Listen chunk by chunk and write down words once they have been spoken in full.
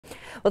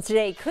Well,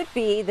 today could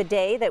be the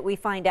day that we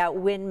find out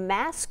when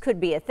masks could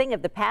be a thing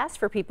of the past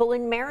for people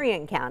in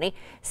Marion County.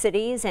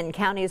 Cities and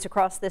counties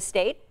across the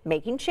state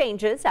making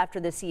changes after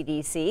the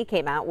CDC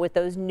came out with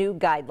those new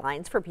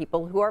guidelines for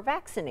people who are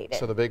vaccinated.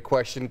 So the big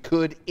question,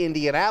 could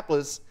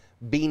Indianapolis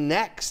be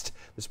next?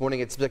 This morning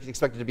it's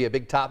expected to be a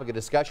big topic of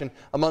discussion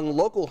among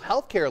local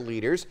healthcare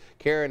leaders.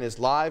 Karen is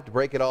live to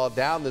break it all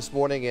down this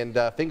morning, and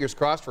fingers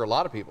crossed for a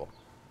lot of people.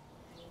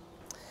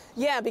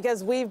 Yeah,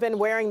 because we've been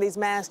wearing these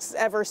masks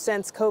ever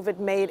since COVID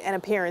made an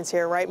appearance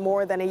here, right?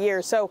 More than a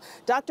year. So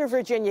Dr.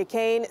 Virginia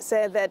Kane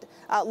said that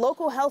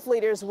local health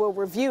leaders will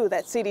review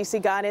that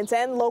CDC guidance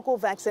and local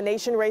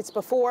vaccination rates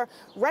before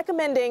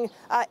recommending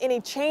any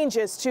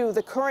changes to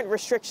the current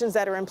restrictions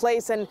that are in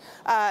place. And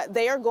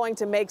they are going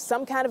to make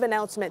some kind of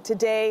announcement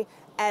today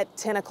at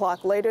 10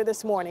 o'clock later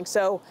this morning.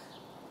 So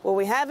will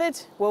we have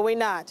it? Will we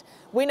not?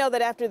 We know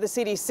that after the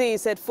CDC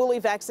said fully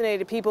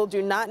vaccinated people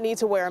do not need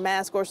to wear a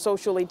mask or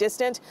socially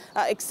distant,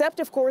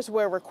 except, of course,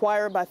 where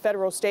required by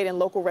federal, state, and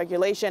local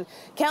regulation.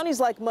 Counties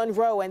like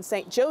Monroe and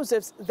St.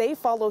 Joseph's, they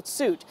followed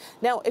suit.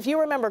 Now, if you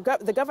remember,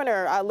 the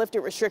governor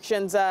lifted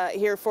restrictions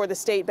here for the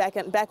state back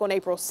on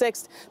April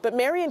 6th, but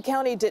Marion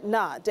County did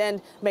not. And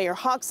Mayor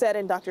Hockstedt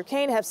and Dr.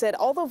 Kane have said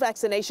although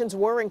vaccinations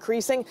were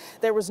increasing,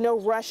 there was no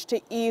rush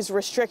to ease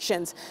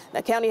restrictions.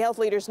 Now, county health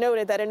leaders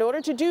noted that in order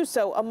to do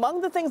so,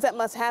 among the things that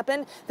must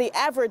happen, the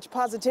average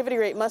positivity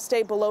rate must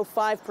stay below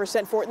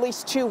 5% for at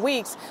least 2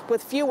 weeks,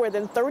 with fewer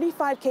than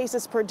 35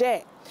 cases per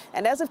day.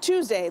 And as of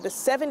Tuesday, the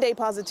 7-day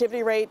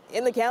positivity rate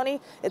in the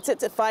county, it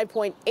sits at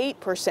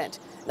 5.8%.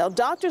 Now,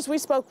 doctors we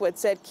spoke with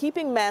said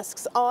keeping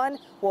masks on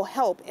will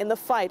help in the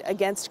fight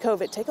against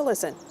COVID. Take a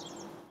listen.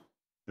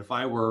 If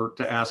I were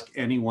to ask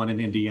anyone in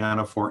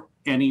Indiana for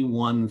any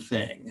one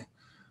thing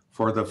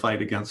for the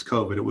fight against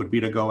COVID, it would be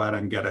to go out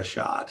and get a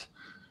shot,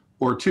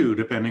 or two,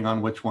 depending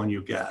on which one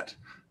you get,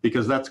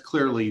 because that's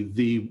clearly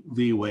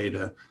the way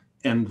to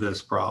end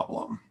this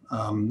problem.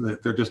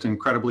 They're just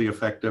incredibly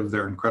effective.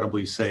 They're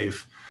incredibly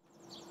safe.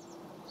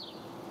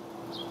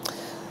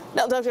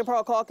 Now, Dr.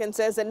 Paul Calkin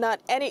says that not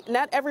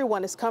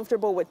everyone is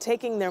comfortable with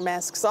taking their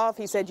masks off.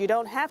 He said you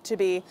don't have to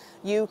be,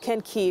 you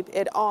can keep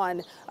it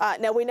on.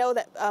 Now, we know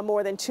that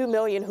more than 2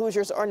 million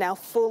Hoosiers are now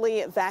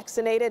fully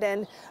vaccinated,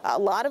 and a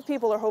lot of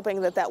people are hoping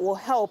that that will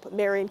help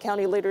Marion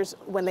County leaders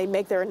when they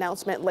make their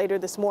announcement later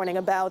this morning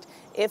about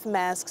if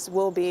masks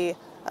will be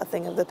a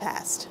thing of the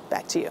past.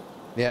 Back to you.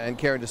 Yeah, and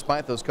Karen,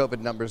 despite those COVID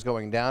numbers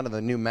going down and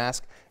the new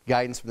mask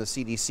guidance from the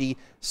CDC,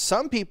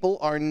 some people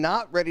are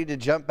not ready to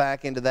jump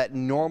back into that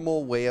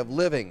normal way of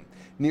living.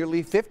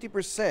 Nearly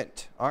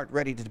 50% aren't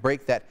ready to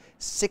break that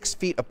 6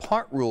 feet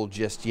apart rule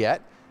just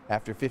yet.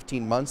 After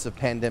 15 months of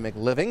pandemic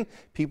living,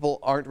 people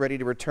aren't ready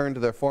to return to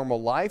their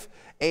formal life.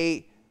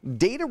 A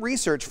data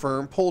research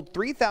firm polled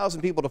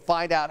 3,000 people to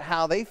find out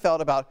how they felt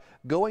about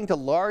going to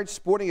large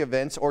sporting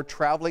events or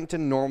returning to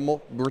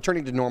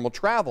normal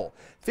travel.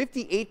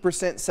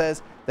 58%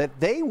 says that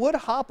they would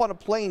hop on a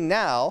plane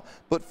now,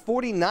 but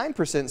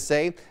 49%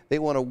 say they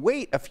want to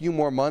wait a few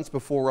more months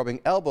before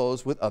rubbing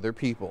elbows with other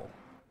people.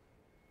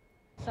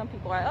 Some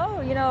people are,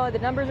 oh, you know, the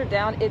numbers are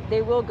down.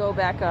 They will go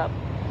back up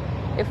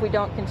if we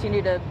don't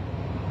continue to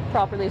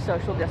properly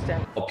social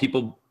distance.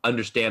 People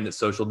understand that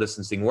social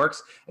distancing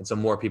works, and so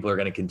more people are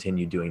going to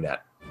continue doing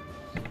that.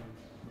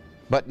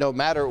 But no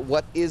matter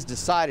what is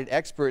decided,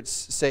 experts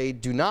say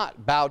do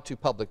not bow to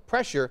public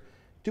pressure.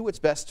 Do what's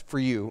best for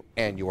you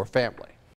and your family.